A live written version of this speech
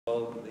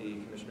Call the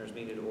Commissioners'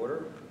 meeting to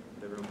order.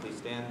 Would everyone please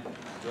stand?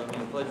 Join me in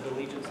the Pledge of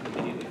Allegiance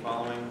immediately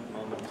following a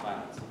moment of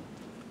silence.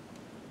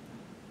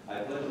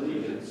 I pledge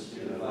allegiance to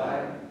the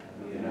flag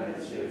of the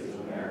United States of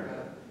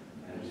America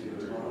and to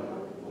the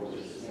republic for which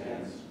it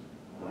stands,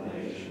 one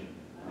nation,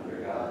 under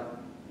God,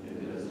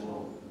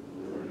 indivisible,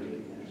 with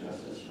liberty and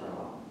justice for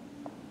all.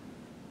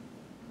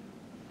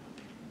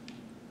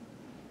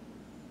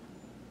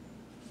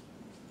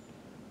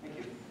 Thank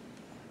you.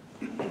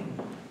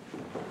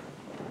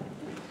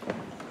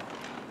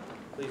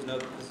 Please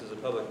note that this is a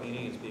public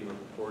meeting. It's being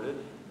recorded,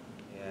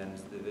 and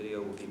the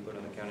video will be put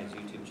on the county's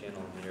YouTube channel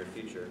in the near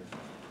future.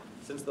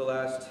 Since the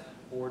last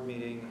board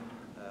meeting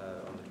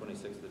on the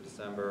 26th of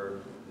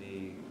December,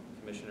 the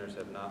commissioners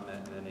have not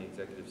met in any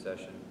executive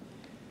session.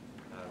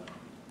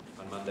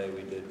 On Monday,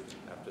 we did,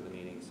 after the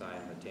meeting, sign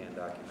the TAN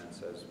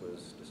documents as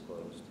was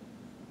disclosed.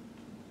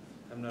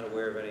 I'm not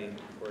aware of any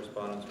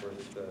correspondence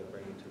worth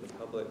bringing to the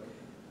public.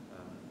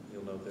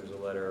 You'll note there's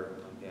a letter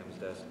on Pam's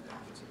desk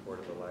in support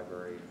of the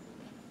library.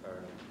 Or,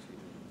 excuse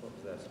me, what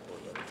was that support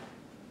letter?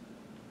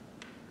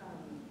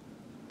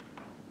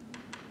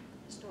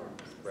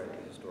 Historical Society. Right,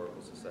 the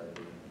Historical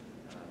Society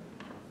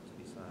to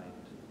be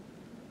signed.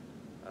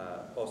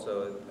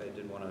 Also, I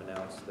did want to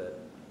announce that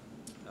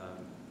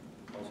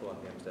also on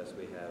Pam's desk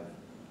we have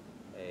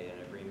an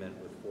agreement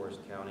with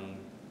Forest County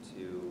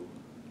to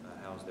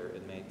house their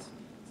inmates.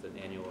 It's an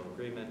annual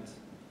agreement.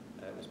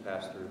 It was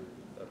passed through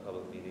a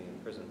public meeting in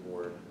prison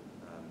board,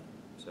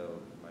 so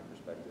from my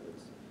perspective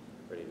it's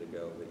ready to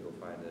go, but you'll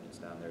find that it's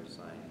down there to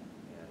sign,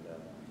 and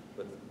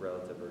with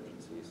relative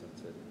urgency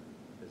since it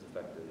is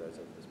effective as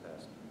of this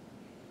past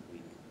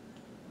week.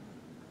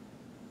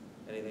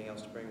 Anything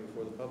else to bring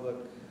before the public?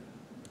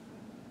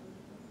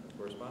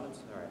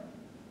 Correspondence? All right.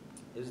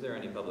 Is there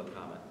any public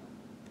comment?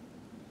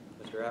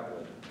 Mr.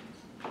 Atwood.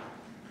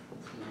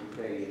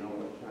 Okay, you know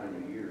what time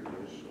of year it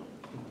is, so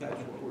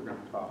that's what we're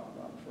going to talk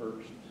about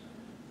first.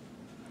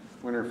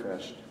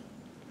 Winterfest.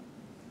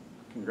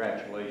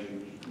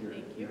 Congratulations. Thank you.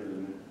 You're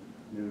the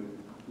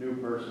new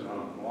person on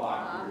the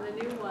block. I'm the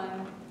new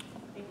one.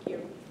 Thank you.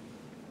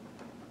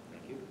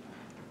 Thank you.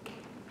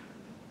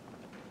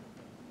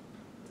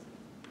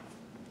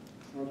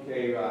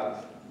 Okay,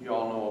 you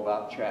all know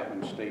about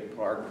Chapman State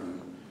Park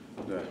and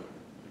the,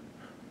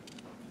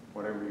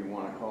 whatever you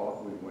want to call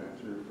it, we went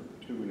through for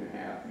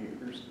 2.5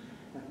 years.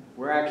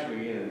 We're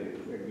actually in it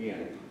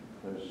again,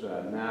 because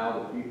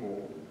now the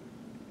people,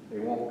 they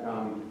won't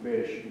come to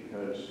fish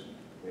because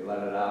they let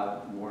it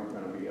out, you weren't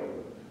going to be able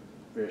to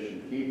fish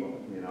and keep them,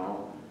 you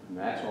know, and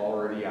that's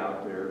already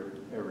out there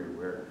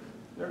everywhere.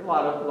 There's a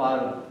lot of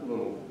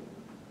little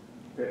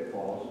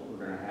pitfalls that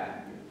we're going to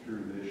have to get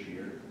through this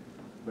year,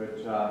 but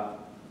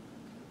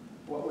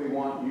what we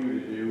want you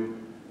to do,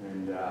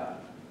 and the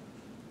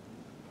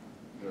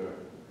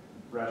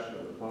rest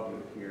of the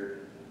public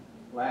here,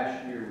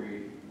 last year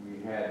we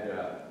had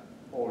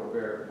polar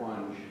bear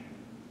plunge,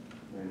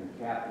 and the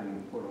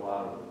captain put a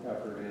lot of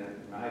effort in it,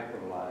 and I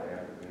put a lot of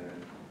effort in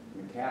it.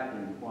 And the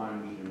captain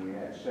plunged, and we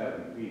had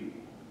 7 people.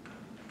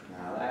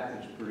 Now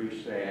that is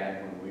pretty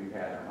sad when we've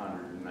had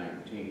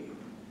 119.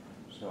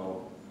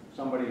 So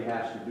somebody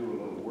has to do a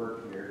little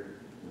work here.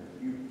 And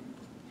if you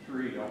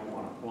 3 don't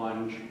want to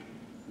plunge,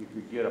 you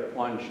could get a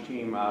plunge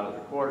team out of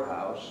the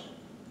courthouse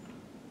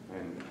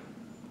and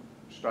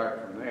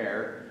start from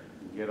there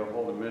and get a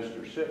hold of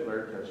Mr.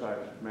 Sittler, because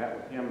I've met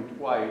with him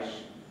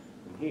twice,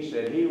 and he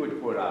said he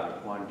would put out a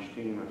plunge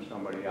team if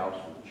somebody else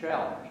would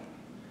challenge.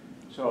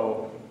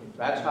 So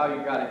that's how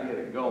you got to get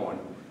it going.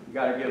 You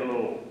got to get a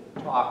little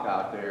talk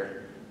out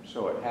there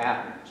so it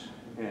happens,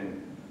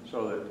 and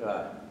so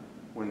that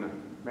when the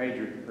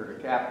major or the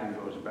captain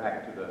goes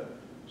back to the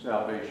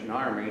Salvation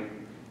Army,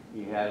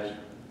 he has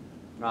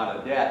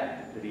not a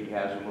debt, that he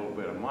has a little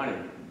bit of money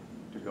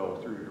to go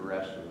through the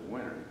rest of the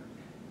winter.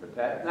 But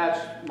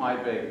that's my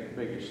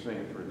biggest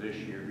thing for this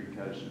year,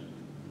 because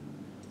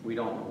we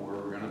don't know where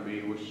we're going to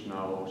be with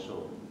snow.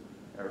 So,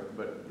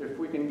 but if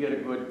we can get a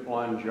good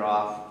plunge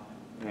off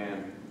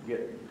and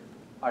get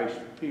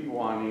people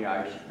on the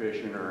ice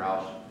fishing, or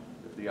else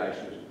if the ice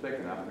isn't thick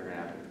enough, they're going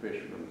to have to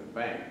fish from the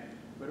bank.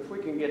 But if we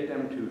can get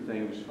them 2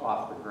 things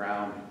off the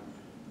ground,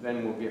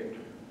 then we'll get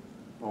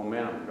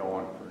momentum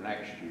going for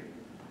next year.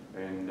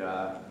 And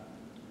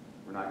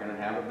we're not going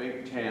to have a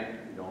big tent.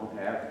 We don't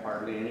have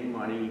hardly any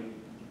money.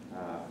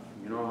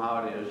 You know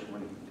how it is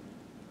when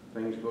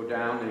things go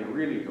down, they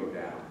really go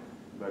down.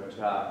 But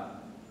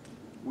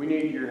we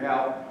need your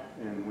help,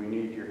 and we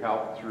need your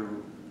help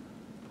through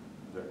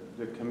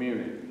the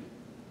community.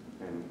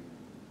 And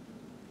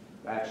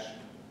that's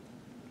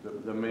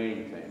the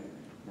main thing.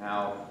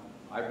 Now,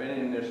 I've been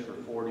in this for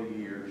 40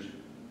 years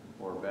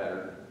or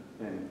better,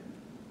 and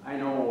I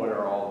know what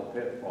all the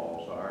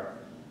pitfalls are.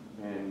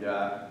 And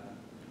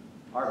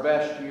our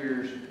best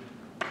years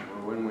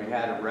were when we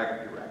had a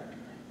rec director.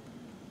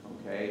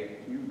 Okay,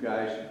 you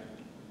guys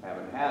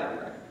haven't had a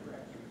rec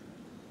director.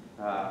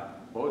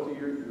 Both of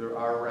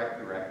our rec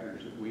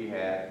directors that we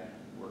had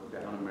worked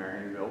down in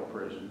Marionville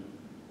Prison.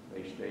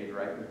 They stayed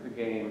right with the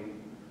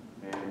game,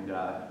 and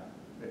the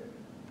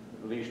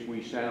at least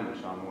we sent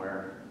them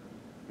somewhere,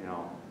 you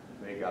know,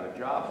 they got a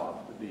job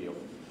off the deal.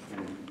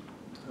 And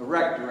the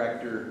rec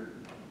director,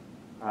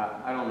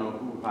 I don't know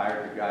who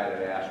hired the guy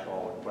that asked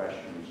all the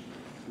questions.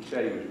 He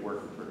said he was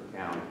working for the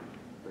county.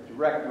 But the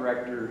rec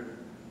director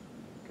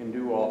can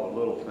do all the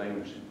little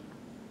things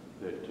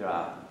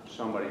that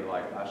somebody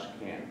like us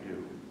can't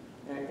do.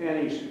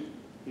 And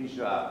he's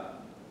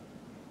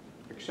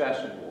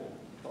accessible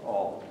to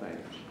all the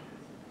things.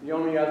 The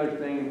only other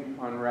thing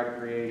on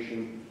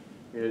recreation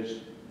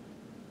is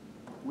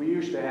we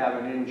used to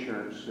have an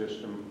insurance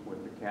system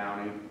with the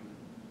county.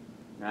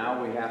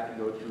 Now we have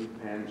to go through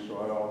Penn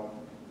Soil.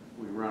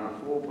 We run a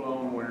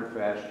full-blown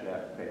Winterfest. You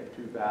have to pay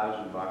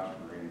 $2,000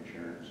 for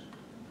insurance,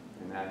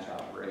 and that's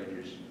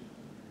outrageous.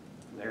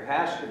 There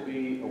has to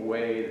be a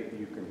way that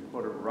you can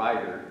put a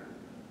rider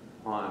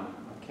on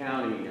a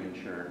county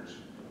insurance.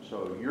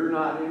 So you're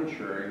not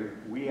insuring,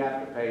 we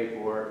have to pay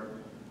for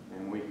it,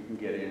 and we can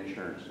get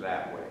insurance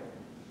that way.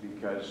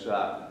 Because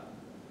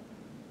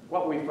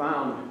what we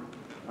found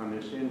on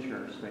this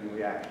insurance thing,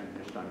 we actually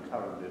just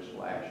uncovered this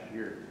last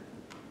year.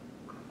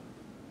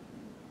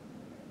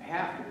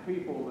 Half the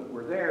people that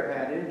were there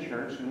had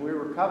insurance, and we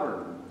were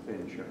covering them with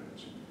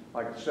insurance.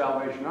 Like the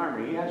Salvation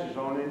Army, he has his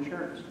own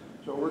insurance.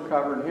 So we're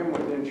covering him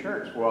with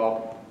insurance.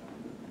 Well,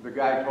 the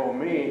guy told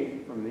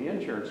me from the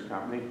insurance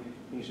company,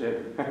 he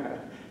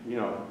said, you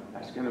know,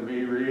 that's going to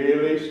be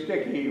really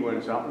sticky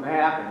when something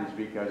happens,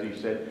 because he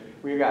said,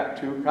 we got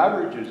two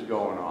coverages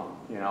going on,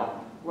 you know.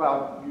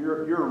 Well,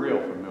 you're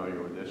real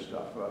familiar with this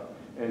stuff.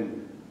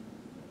 And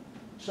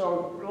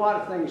so a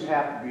lot of things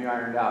have to be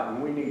ironed out,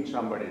 and we need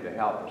somebody to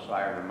help us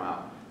iron them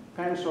out.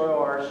 Penn Soil,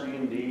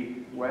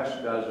 RC&D, Wes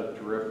does a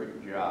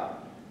terrific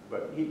job,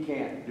 but he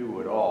can't do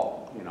it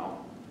all, you know.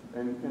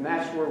 And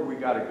that's where we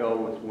got to go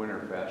with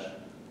Winterfest.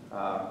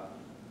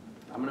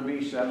 I'm going to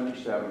be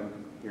 77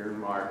 here in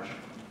March,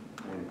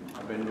 and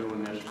I've been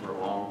doing this for a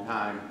long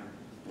time,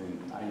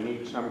 and I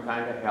need some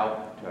kind of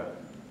help to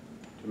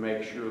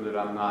make sure that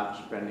I'm not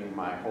spending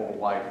my whole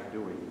life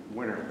doing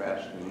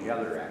Winterfest and the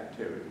other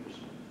activities.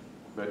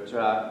 But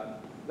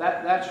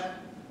that's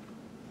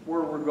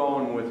where we're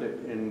going with it,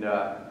 and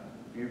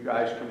if you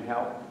guys can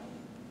help,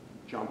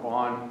 jump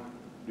on,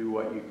 do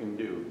what you can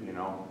do, you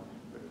know.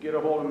 But get a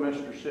hold of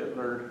Mr.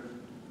 Sittler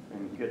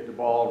and get the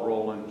ball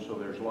rolling so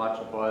there's lots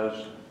of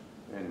buzz,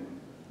 and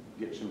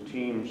get some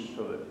teams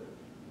so that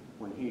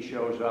when he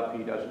shows up,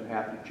 he doesn't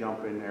have to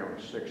jump in there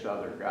with 6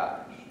 other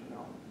guys, you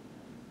know.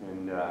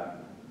 And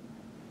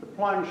the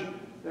plunge,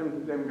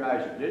 them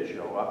guys that did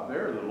show up,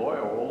 they're the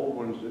loyal old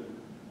ones that,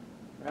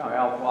 well,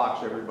 Al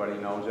Fox, everybody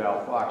knows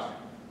Al Fox.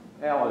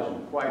 Al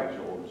isn't quite as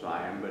old as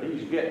I am, but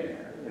he's getting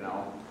there, you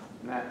know.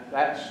 And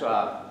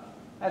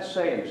that's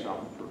saying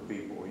something for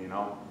people, you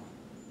know.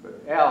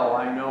 But Al,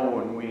 I know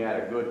when we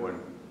had a good one,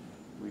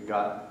 we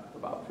got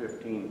about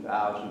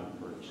 15,000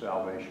 for the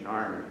Salvation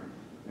Army,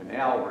 and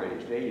Al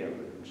raised 8 of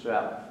it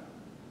himself.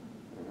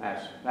 And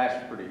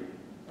that's pretty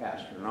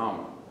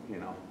astronomical, you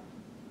know.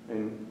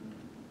 And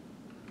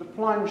the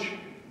plunge,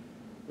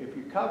 if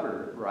you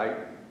cover it right,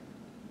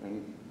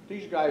 and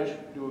these guys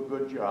do a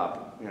good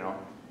job, you know.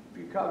 If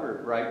you cover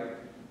it right,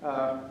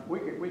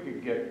 we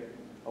could get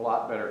a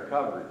lot better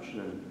coverage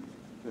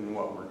than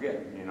what we're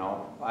getting, you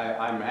know.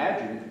 I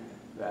imagine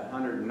that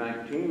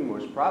 119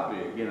 was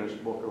probably a Guinness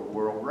Book of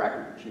World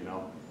Records, you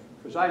know.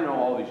 Because I know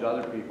all these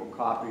other people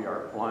copy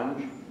our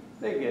plunge.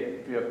 They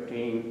get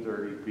 15,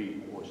 30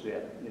 people was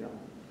it, you know.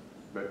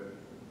 But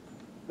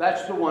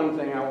that's the one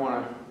thing I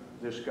want to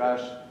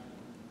discuss.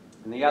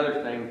 And the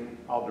other thing,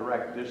 I'll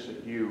direct this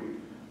at you,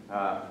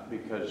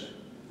 because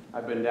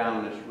I've been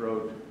down this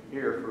road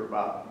here for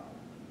about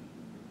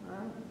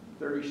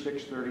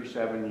 36,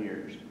 37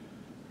 years.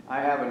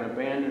 I have an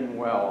abandoned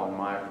well on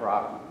my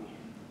property.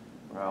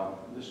 Well,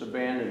 this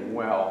abandoned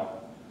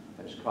well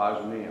has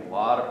caused me a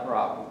lot of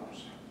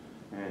problems.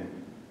 And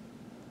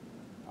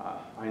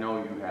I know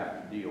you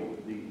have to deal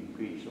with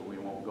DEP, so we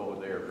won't go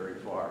there very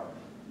far.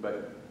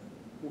 But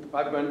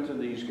I've been to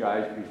these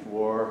guys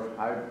before.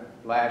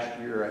 Last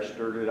year I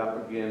stirred it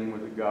up again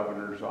with the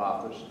governor's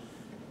office.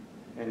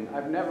 And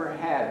I've never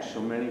had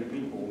so many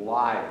people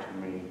lie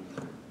to me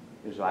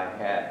as I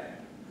had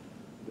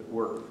that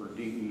worked for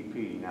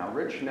DEP. Now,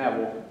 Rich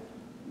Neville,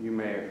 you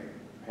may have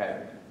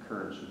had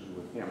occurrences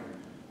with him.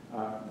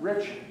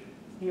 Rich,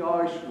 he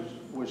always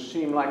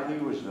seemed like he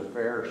was the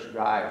fairest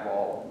guy of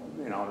all,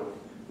 you know,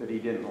 that he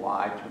didn't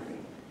lie to me.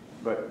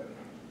 But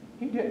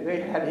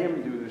they had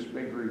him do this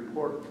big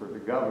report for the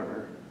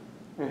governor.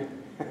 It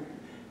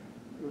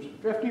was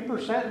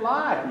 50%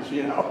 lies,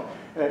 you know.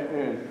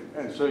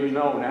 And so you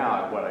know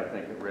now what I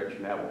think of Rich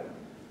Neville.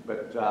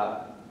 But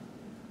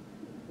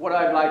what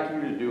I'd like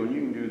you to do, and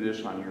you can do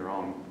this on your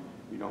own,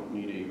 you don't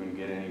need to even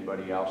get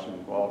anybody else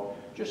involved,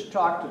 just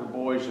talk to the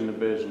boys in the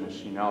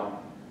business, you know.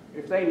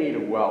 If they need a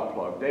well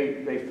plug,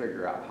 they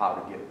figure out how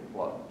to get it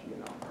plugged, you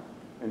know.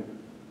 And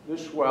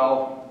this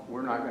well,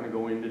 we're not going to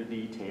go into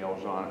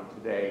details on it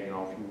today, you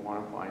know. If you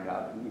want to find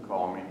out, you can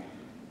call me.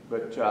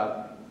 But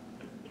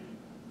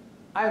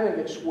I think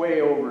it's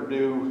way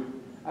overdue.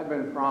 I've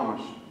been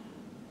promised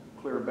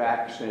clear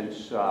back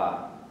since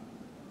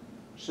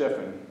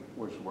Siffin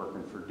was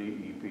working for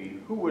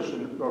DEP, who was a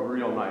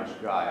real nice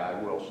guy,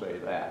 I will say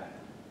that.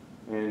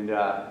 And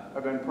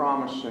I've been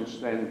promised since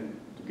then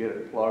to get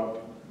it plugged.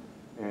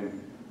 And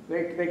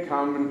they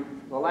come, and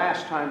the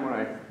last time when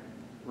I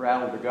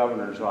rattled the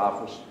governor's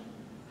office,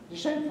 they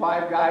sent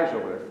 5 guys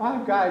over there,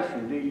 5 guys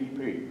from DEP.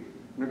 And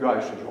the guy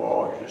says,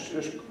 oh,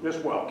 this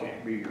well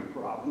can't be your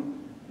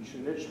problem. He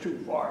said, it's too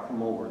far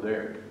from over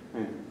there.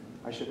 And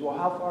I said, well,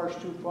 how far is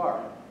too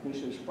far? He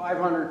says,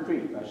 500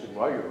 feet. I said,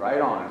 well, you're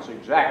right on. It's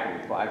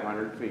exactly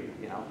 500 feet,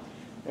 you know.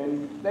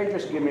 And they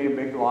just give me a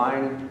big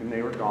line, and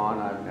they were gone.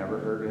 I've never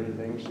heard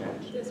anything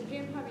since. Does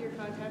Jim have your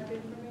contact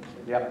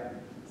information?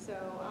 Yep. So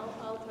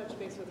I'll touch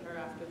base with her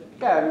after the meeting.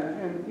 Yeah,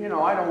 and you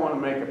know, I don't want to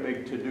make a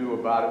big to-do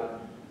about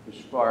it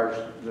as far as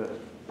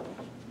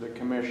the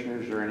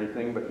commissioners or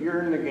anything, but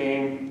you're in the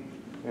game,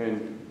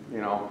 and, you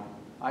know,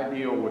 I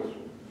deal with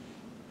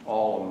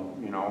all of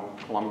them, you know,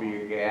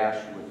 Columbia Gas,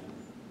 with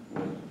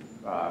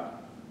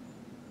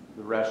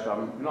the rest of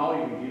them. And I'll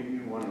even give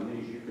you one of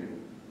these. You can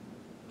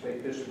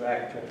take this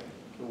back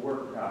to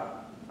work.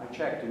 I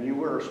checked, and you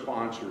were a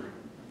sponsor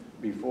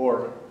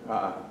before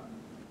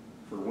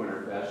for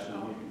Winterfest,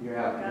 and you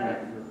have been it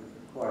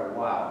for quite a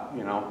while,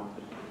 you know.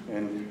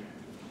 And,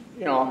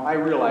 you know, I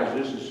realize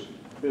this is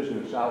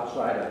business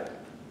outside of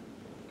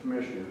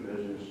commissioner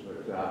business,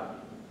 but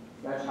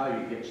that's how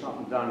you get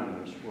something done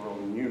in this world,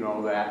 and you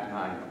know that, and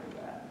I know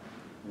that.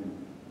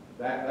 And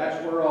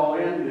that's where I'll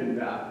end, and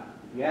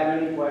if you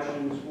have any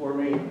questions for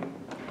me,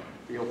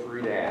 feel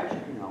free to ask,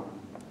 you know.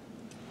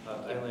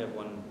 I only have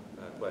one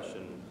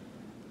question.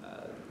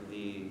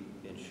 The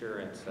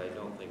insurance, I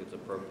don't think it's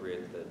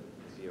appropriate that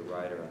it be a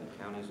rider on the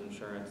county's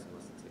insurance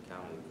unless it's a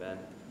county event.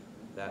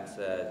 That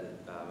said,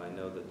 I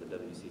know that the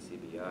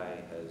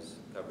WCCBI has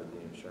covered the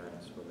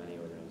insurance for many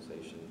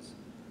organizations,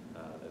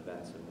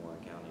 events in Warren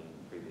County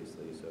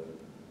previously, so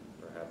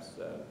perhaps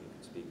you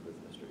could speak with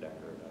Mr.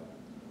 Decker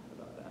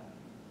about that.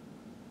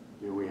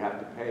 Do we have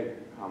to pay?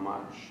 How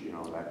much? You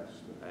know, that's...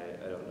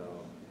 I don't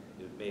know.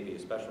 It may be a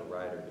special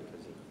rider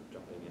because of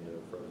jumping into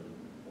frozen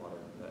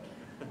water, but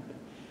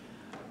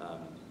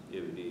it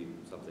would be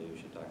something you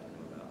should talk to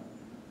him about.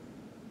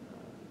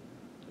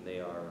 And they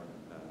are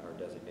our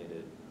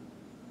designated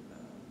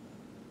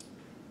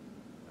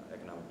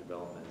economic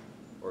development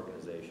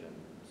organization,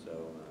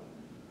 so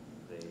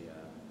they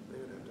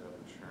would have to have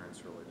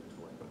insurance related to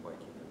like the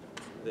biking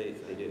events.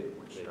 They do.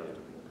 Which They have do.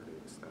 to be pretty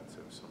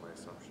extensive. So my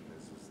assumption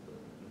is the,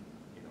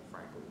 you know,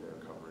 frankly, their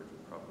coverage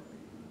would probably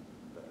be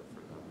better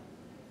for them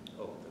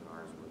than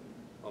ours would.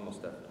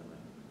 Almost definitely.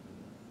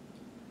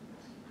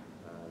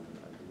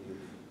 I believe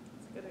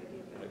It's a good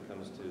idea. when it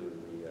comes to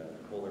the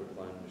polar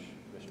plunge,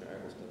 Commissioner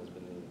Eggleston has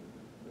been the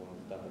one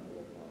who's done the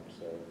polar plunge,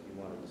 so if you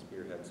wanted to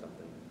spearhead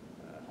something,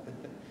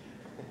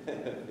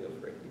 feel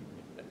free.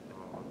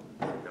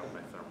 I've got my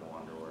thermal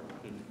underwear.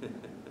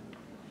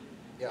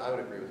 Yeah, I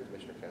would agree with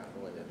Commissioner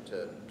Catherine.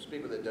 To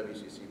speak with the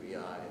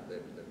WCCBI,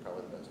 they're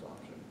probably the best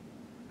option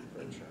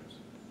for insurance.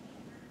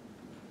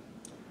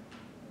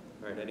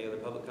 All right, any other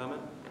public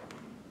comment?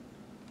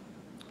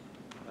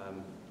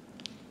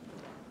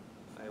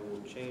 I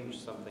will change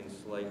something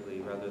slightly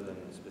rather than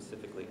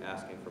specifically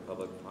asking for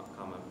public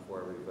comment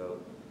before we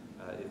vote.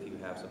 If you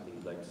have something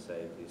you'd like to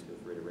say, please feel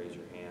free to raise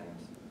your hand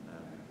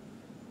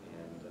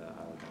and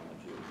I'll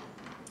acknowledge you.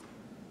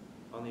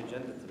 On the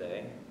agenda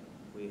today,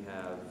 we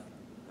have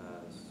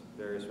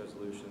various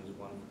resolutions,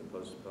 one for the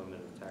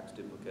postponement of tax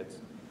duplicates,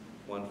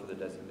 one for the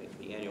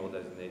annual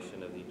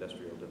designation of the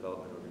Industrial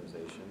Development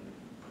Organization,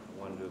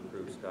 one to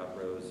approve Scott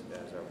Rose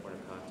as our point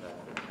of contact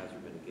for the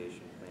Hazzard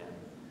Mitigation Plan,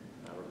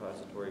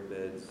 repository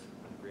bids,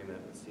 agreement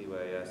with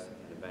CYS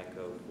and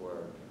Avanco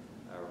for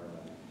our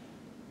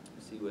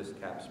CYS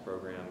CAPS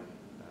program,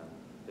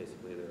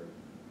 basically their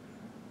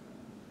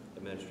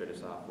administrative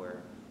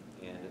software,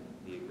 and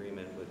the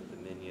agreement with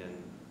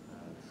Dominion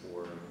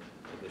for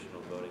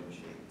additional voting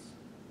machines.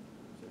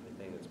 Is there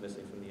anything that's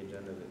missing from the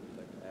agenda that you'd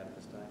like to add at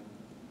this time?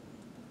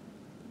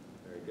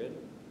 Very good.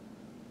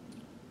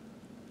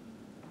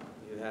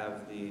 You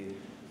have the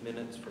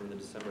minutes from the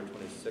December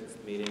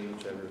 26th meeting,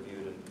 which I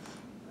reviewed and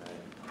I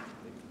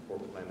think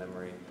report with my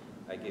memory.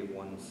 I gave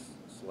one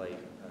slight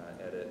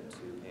edit to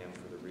Pam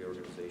for the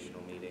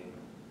reorganizational meeting,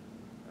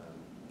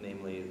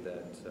 namely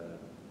that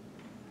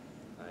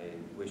I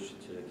wish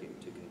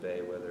to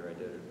convey, whether I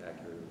did it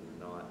accurately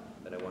or not,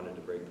 that I wanted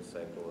to break the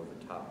cycle of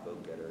a top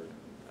vote getter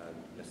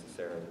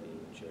necessarily being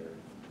the chair.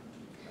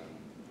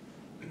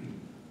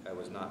 I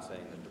was not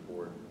saying that the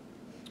board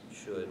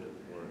should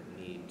or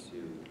need to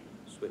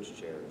switch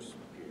chairs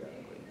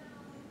periodically.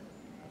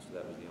 So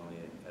that was the only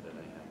edit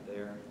I had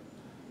there.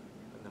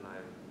 And then I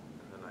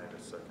had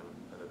a second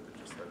edit that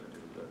just had to do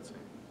with that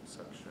same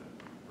section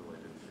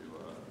related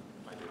to,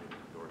 I didn't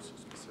endorse a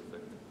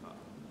specific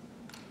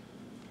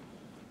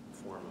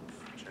form of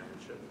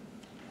chairmanship.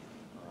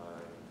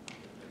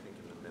 I think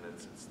in the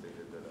minutes it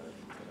stated that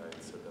I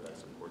had said that I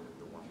supported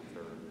the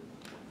one-third,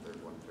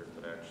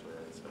 but actually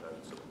I said I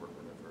would support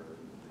whatever the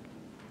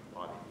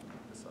body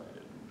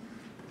decided.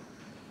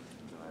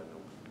 And I have no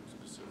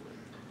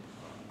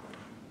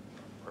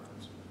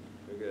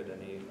good.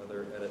 Any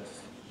other edits,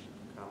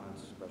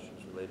 comments,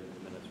 questions related to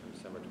the minutes from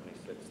December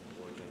 26th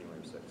or January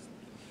 6th?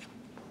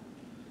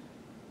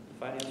 The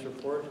finance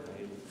report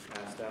I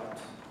passed out.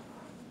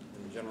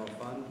 In the general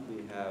fund,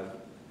 we have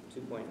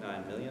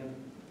 $2.9 million. In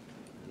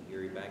the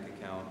Erie bank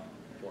account,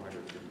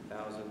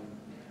 $450,000.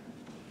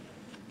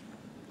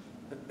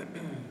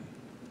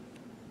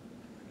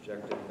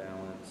 Projected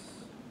balance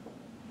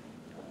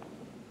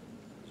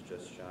is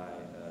just shy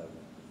of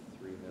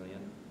 $3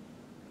 million.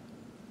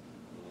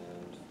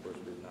 And of course,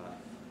 we've not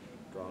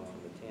drawn from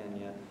the TAN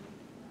yet.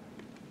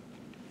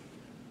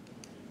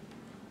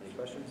 Any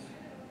questions?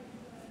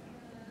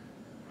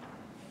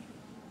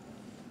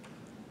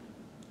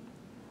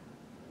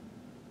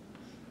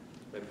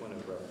 By point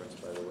of reference,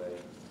 by the way,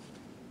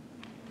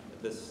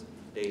 at this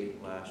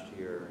date last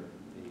year,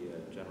 the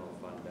general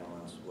fund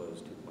balance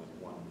was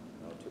 2.2 million.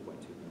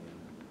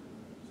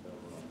 So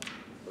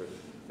we're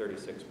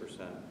 36%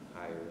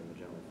 higher in the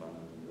general fund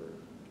than we were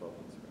 12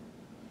 months ago.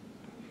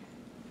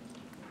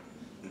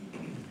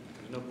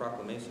 There's no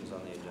proclamations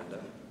on the agenda.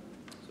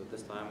 So at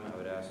this time, I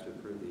would ask to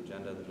approve the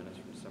agenda, the minutes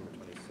from December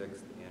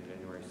 26th and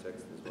January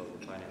 6th, as well as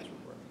the finance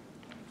report.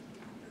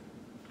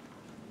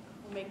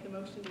 I'll make the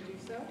motion to do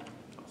so.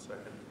 I'll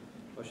second.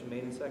 Motion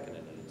made and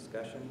seconded. Any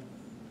discussion?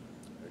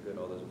 Very good.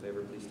 All those in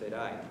favor, please state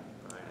aye.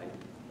 Aye.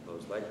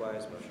 Opposed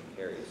likewise, motion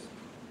carries.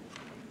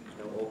 There's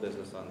no old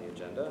business on the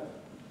agenda.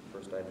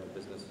 First item of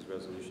business is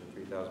Resolution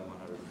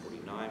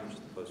 3149, which is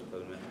the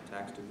postponement of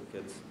tax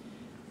duplicates.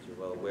 As you're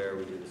well aware,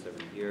 we do this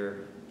every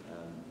year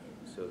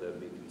so that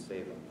we can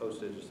save on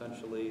postage,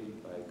 essentially,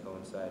 by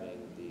coinciding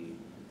the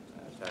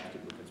tax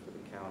duplicates for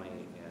the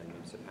county and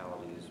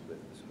municipalities with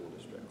the school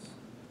districts.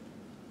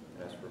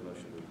 I'd ask for a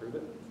motion to approve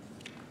it.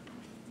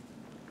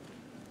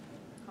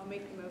 I'll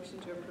make the motion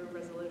to approve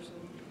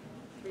Resolution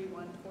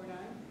 3149.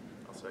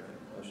 I'll second.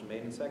 Motion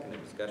made and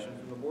seconded. Discussion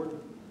from the board?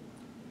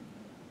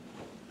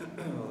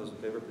 All those in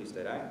favor, please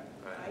state aye.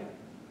 Aye.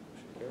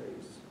 Motion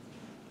carries.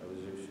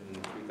 Resolution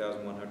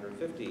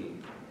 3150,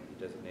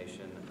 the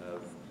designation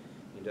of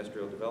the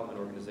Industrial Development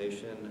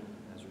Organization.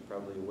 As you're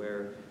probably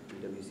aware, the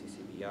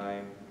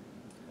WCCBI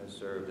has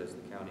served as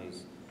the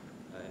county's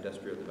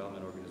industrial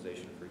development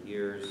organization for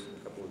years.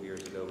 A couple of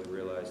years ago, we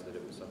realized that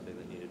it was something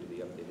that needed to be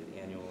updated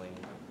annually.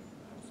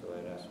 So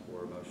I'd ask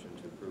for a motion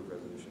to approve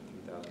Resolution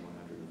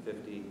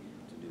 3150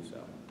 to do so.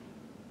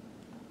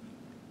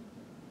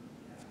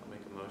 I'll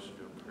make a motion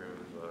to approve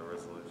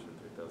Resolution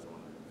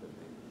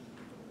 3150.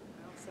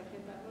 I'll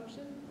second that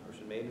motion.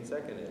 Motion made and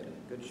seconded.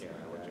 Good Sharon.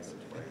 I like That's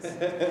it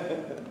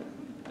it.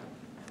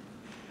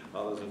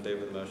 All those in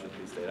favor of the motion,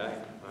 please state aye.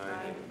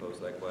 Aye.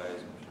 Opposed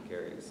likewise, motion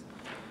carries.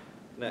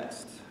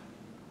 Next,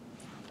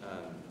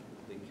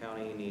 the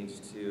county needs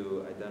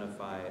to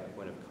identify a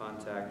point of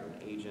contact or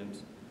an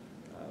agent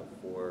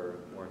for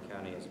Warren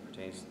County as it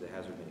pertains to the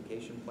Hazzard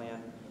Mitigation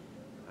Plan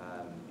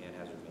and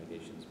hazard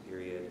mitigations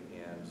period.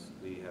 And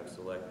we have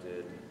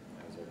selected,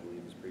 as I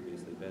believe has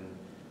previously been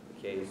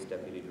the case,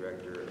 Deputy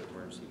Director of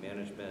Emergency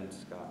Management,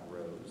 Scott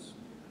Rose.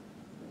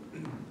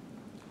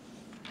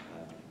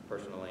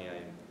 Personally,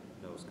 I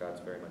know Scott's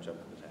very much up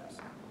to the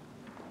task.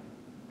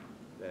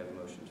 Do I have a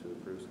motion to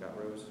approve Scott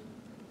Rose?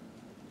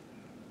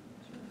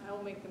 I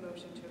will make the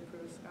motion to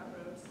approve Scott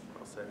Rose.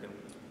 I'll second.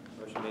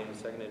 Motion made and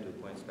seconded to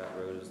appoint Scott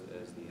Rose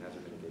as the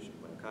hazard mitigation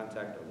point of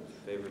contact. All those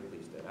in favor,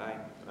 please state aye.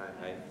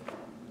 Aye.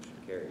 Motion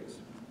carries.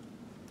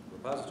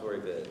 Repository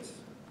bids.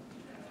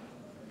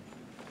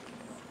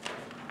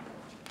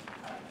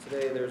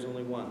 Today, there's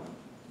only one.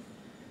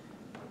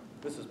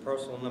 This is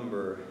parcel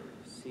number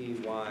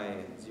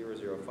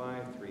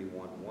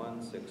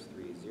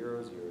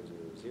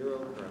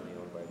CY00531163000, currently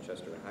owned by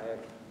Chester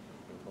Hayek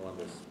in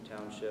Columbus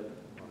Township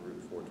on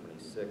Route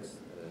 426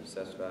 at an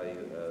assessed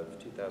value of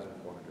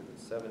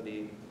 $2,470.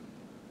 It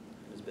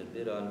has been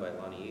bid on by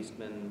Lonnie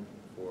Eastman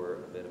for a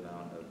bid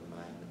amount of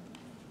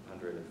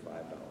 $905.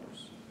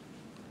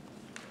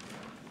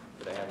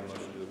 Could I have a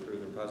motion to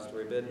approve the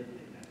repository bid?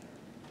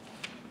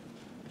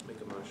 Make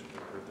a motion to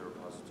approve the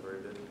repository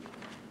bid.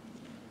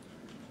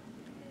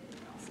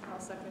 I'll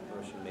second that.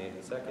 Motion made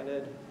and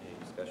seconded. Any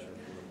discussion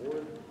from the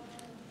board?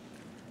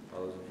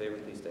 All those in favor,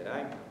 please state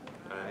aye.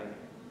 Aye.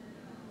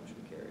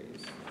 Motion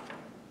carries.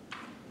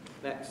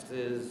 Next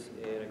is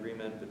an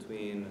agreement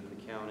between the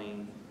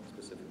county,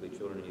 specifically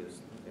Children,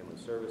 Youth, and Family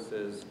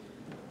Services,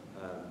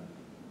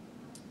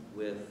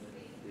 with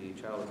the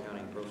Child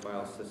Accounting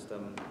Profile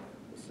System.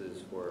 This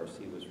is for our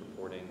CWIS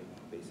reporting.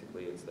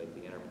 Basically, it's like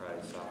the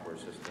enterprise software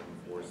system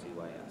for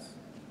CYS.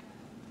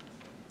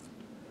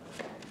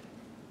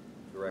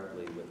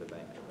 Directly with the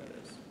bank, that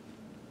is.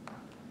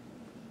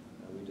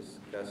 We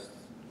discussed,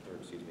 or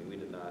excuse me, we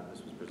did not.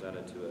 This was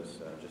presented to us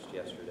just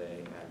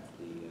yesterday at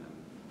the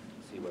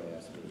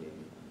CYS meeting.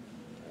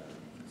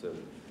 It's a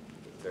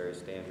very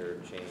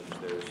standard change.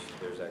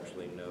 There's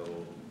actually no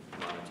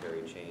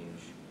monetary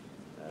change,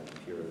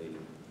 purely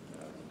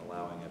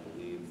allowing, I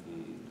believe,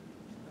 the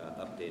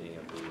updating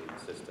of the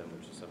system,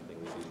 which is something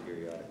we do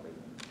periodically.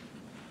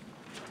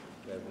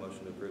 Do I have a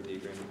motion to approve the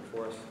agreement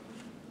before us?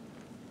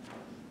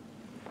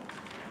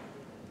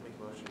 Make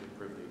a motion to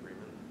approve the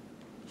agreement.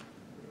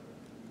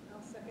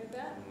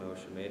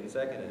 Motion made and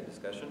seconded.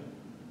 Discussion?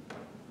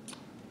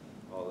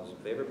 All those in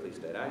favor, please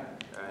state aye.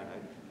 Aye.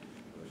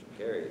 Motion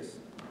carries.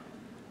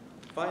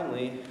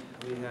 Finally,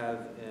 we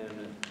have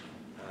an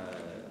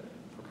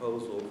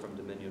proposal from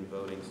Dominion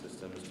Voting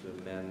Systems to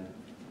amend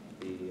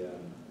the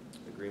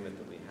agreement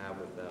that we have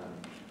with them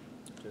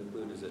to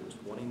include, is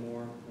it 20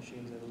 more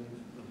machines, I believe?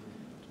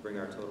 To bring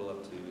our total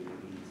up to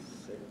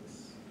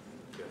 86?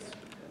 Yes.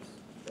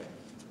 Okay.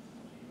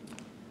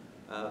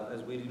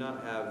 As we do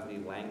not have the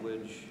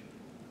language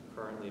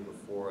currently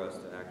before us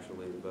to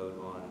actually vote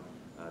on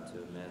to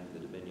amend the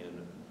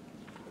Dominion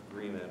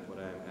agreement, what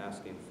I'm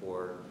asking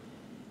for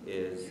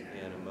is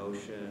a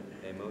motion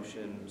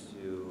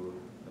to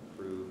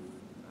approve,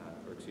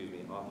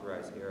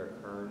 authorize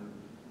Eric Kern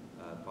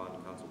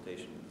upon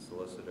consultation with the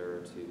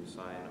solicitor to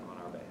sign on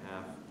our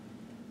behalf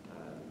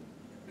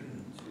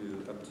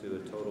to up to a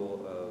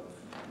total of,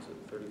 is it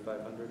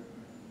 3,500?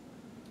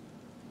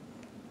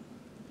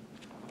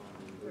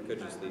 We could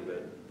just leave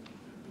it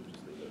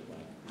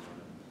blank.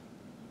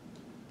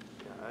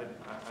 Yeah,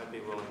 I'd be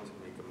willing to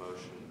make a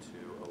motion to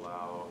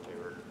allow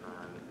Eric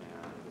Kern and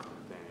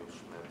Daniel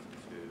Schmidt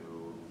to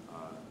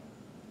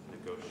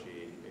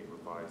negotiate a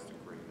revised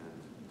agreement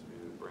to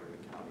bring the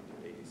county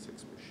to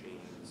 86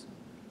 machines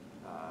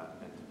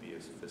and to be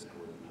as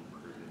fiscally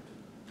prudent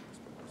as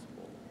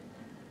possible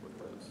with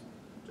those.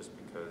 Just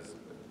because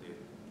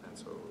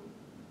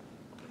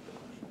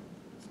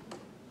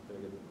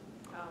Very good.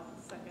 I'll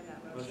second that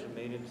Motion motion.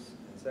 made and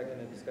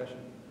seconded. Discussion?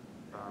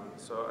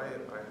 So I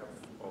have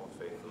all the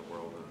faith in the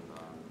world in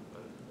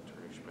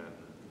Attorney Schmidt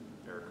and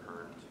Eric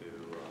Kern to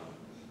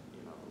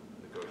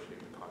negotiate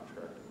the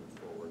contract and move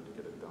forward to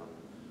get it done.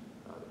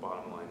 The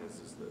bottom line is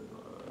that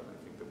I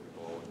think that we've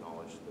all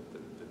acknowledged that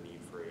the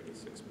need for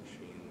 86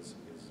 machines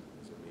is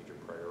a major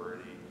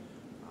priority.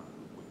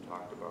 We've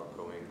talked about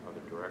going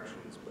other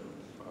directions, but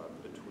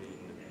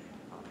between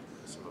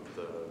some of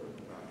the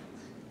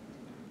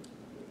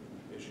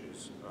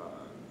issues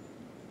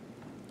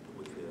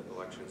with the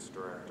elections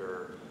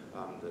director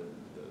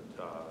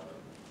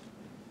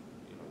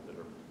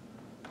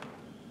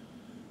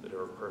that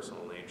are of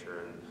personal nature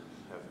and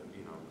have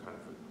kind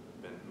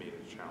of been made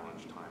a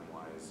challenge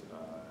time-wise,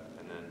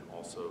 and then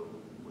also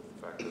with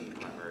the fact that the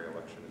primary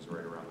election is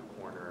right around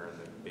the corner, and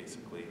that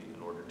basically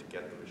in order to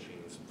get the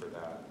machines for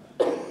that,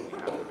 we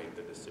have to make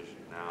the decision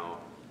now.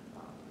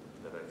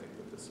 That I think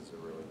that this is a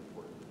really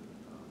important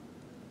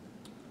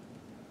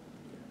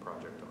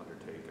project to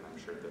undertake, and I'm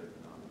sure that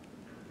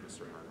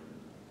Mr. Herman,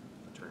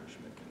 Attorney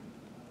Schmidt, can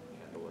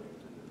handle it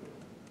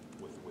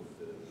with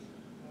the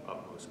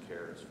utmost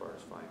care as far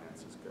as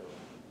finances go.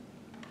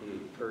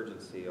 The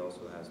urgency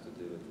also has to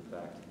do with the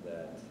fact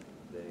that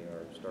they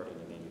are starting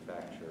to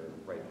manufacture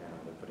right now.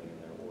 They're putting in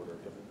their order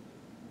to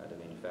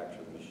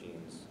manufacture the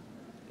machines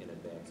in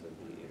advance of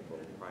the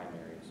April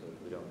primary. So if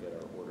we don't get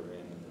our order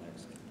in the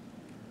next,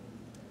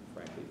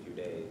 frankly, few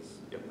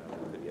days, we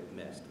could get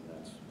missed.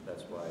 And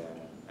that's why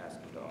I'm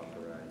asking to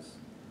authorize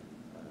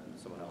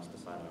someone else to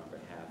sign on our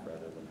behalf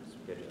rather than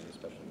scheduling a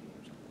special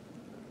meeting.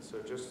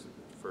 So just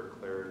for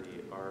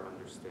clarity, our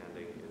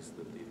understanding is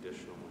that the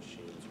additional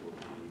machines will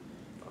be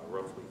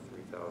roughly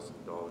 $3,000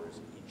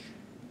 each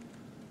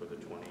for the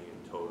 20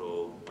 in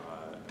total,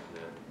 and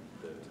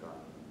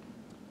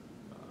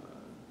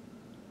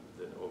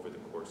that over the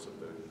course of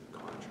the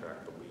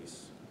contract, the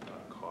lease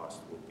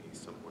cost will be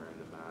somewhere in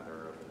the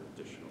matter of an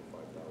additional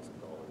 $5,000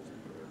 a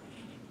year.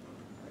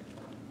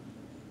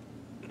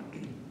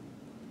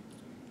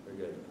 Very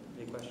good.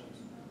 Any questions?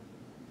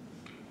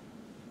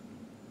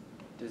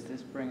 Does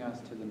this bring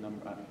us to the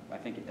number, I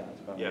think it does,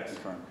 but I want Yes. to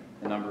confirm,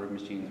 the number of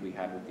machines we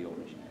had with the old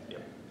machines?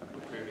 Yep. We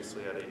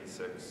previously had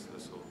 86.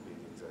 This will be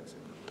the exact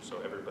same number.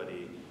 So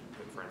everybody,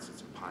 like for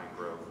instance, in Pine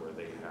Grove, where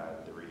they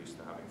were used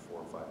to having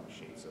 4 or 5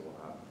 machines, they will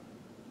have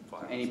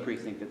 5. Any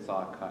precinct that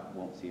saw a cut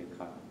won't see a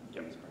cut?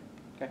 Yep.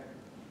 Okay,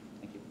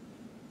 thank you.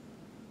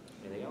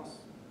 Anything else?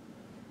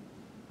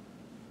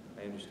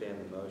 I understand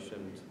the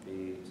motion to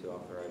be to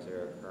authorize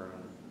Eric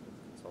Kern,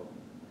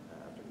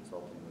 after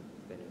consulting with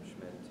Daniel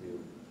Schmidt, to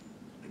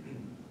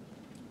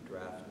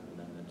draft an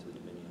amendment to the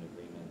Dominion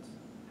agreement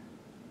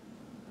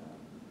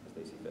as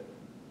they see fit.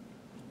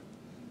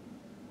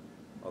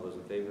 All those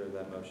in favor of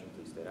that motion,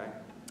 please state aye.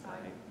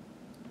 Aye.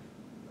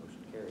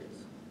 Motion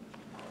carries.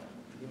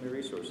 Human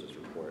Resources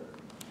Report.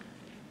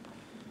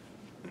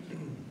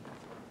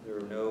 There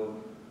were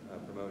no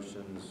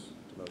promotions,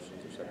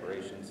 demotions, or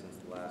separations since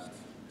the last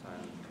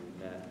time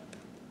we met.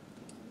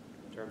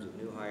 In terms of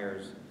new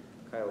hires,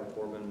 Kyle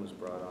Corbin was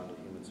brought on to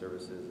Human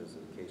Services as a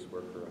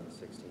caseworker on the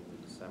 16th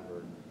of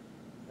December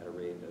at a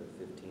rate of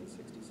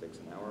 $15.66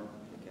 an hour.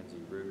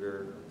 Mackenzie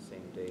Ruger on the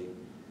same date,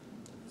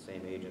 at the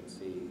same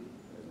agency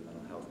as a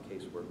mental health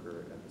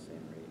caseworker at the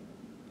same rate.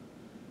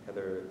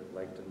 Heather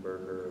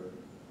Leichtenberger,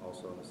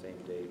 also on the same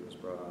date, was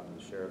brought on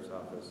to the Sheriff's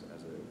Office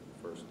as a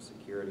first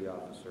security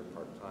officer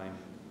part-time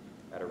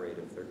at a rate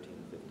of $13.50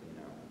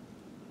 an hour.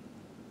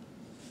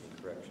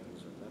 Any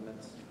corrections or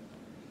amendments?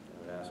 I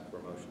would ask for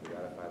a motion to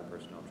ratify the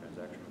personnel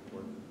transaction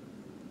report.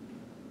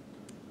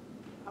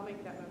 I'll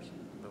make that motion.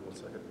 I will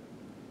second.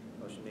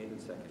 Motion made and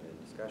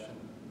seconded. Discussion?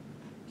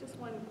 Just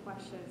one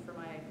question for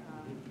my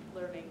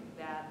learning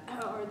that,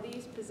 are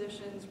these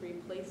positions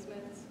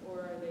replacements or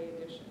are they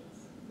additions?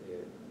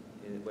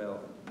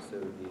 Well, so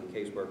the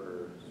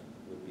caseworkers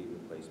would be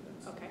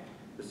replacements. Okay,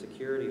 The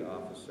security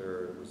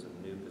officer was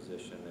a new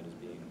position that is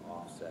being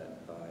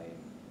offset by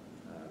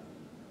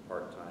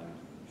part-time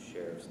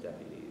sheriff's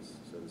deputies.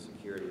 So the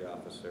security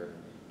officer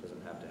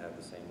doesn't have to have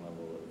the same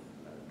level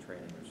of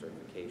training or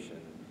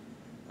certification,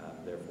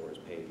 therefore is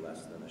paid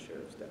less than a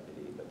sheriff's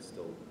deputy, but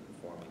still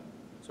performing.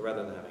 So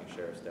rather than having a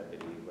sheriff's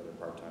deputy, whether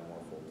part-time or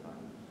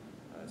full-time,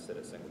 sit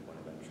at single point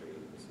of entry,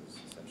 this is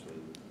essentially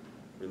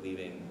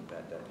relieving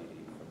that deputy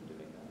from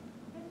doing that.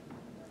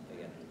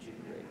 Again, it should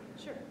be great.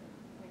 sure.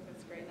 I think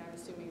that's great. And I'm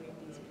assuming that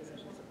these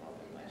positions have all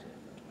been budgeted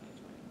for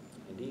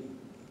 2020. Indeed.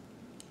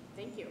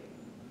 Thank you.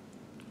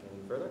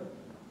 Anything further?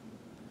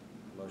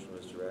 Motion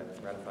was to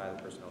ratify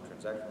the personnel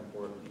transaction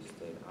report. Please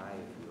state aye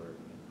if you are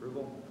in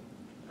approval.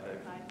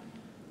 Aye.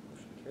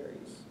 Motion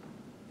carries.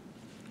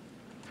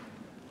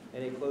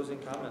 Any closing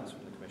comments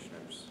from the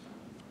commissioners?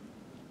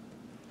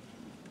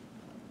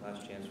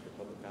 Last chance for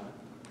public comment.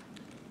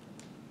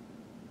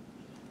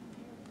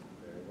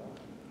 Very well.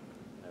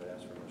 I would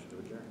ask for a motion to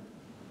adjourn.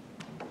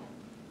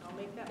 I'll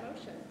make that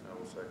motion. I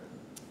will second.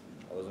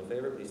 All those in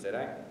favor, please state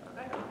aye.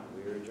 Aye.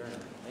 We are adjourned.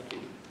 Thank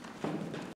you.